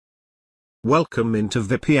Welcome into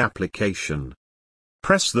Vippie application.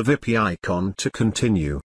 Press the Vippie icon to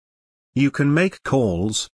continue. You can make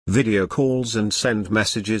calls, video calls and send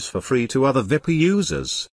messages for free to other Vippie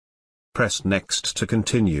users. Press Next to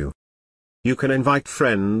continue. You can invite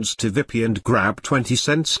friends to Vippie and grab 20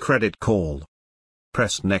 cents credit call.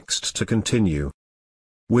 Press Next to continue.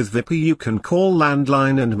 With Vippie you can call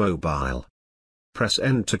landline and mobile. Press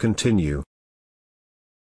End to continue.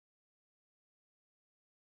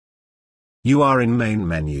 You are in main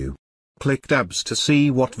menu. Click tabs to see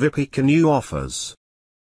what Vippie can you offers.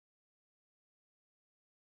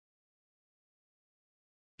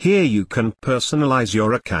 Here you can personalize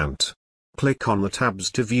your account. Click on the tabs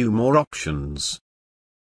to view more options.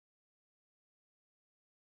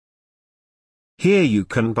 Here you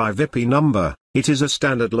can buy Vippie number. It is a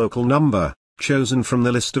standard local number, chosen from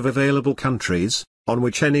the list of available countries, on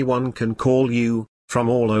which anyone can call you, from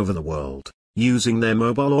all over the world, using their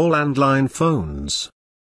mobile or landline phones.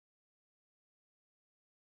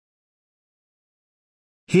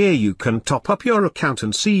 Here you can top up your account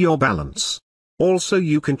and see your balance. Also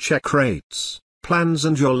you can check rates, plans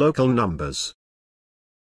and your local numbers.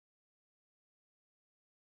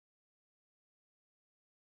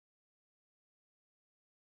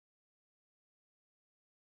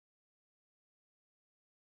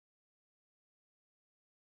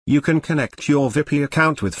 You can connect your Vippie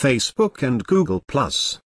account with Facebook and Google+.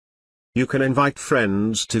 You can invite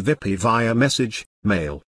friends to Vippie via message,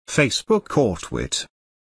 mail, Facebook or Tweet.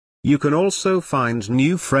 You can also find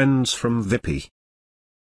new friends from Vippie.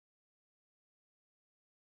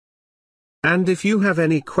 And if you have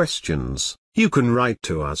any questions, you can write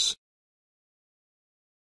to us.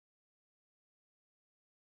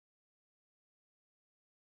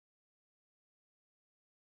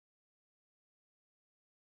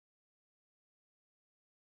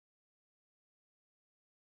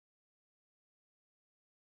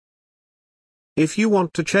 If you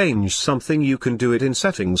want to change something you can do it in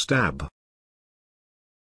Settings tab.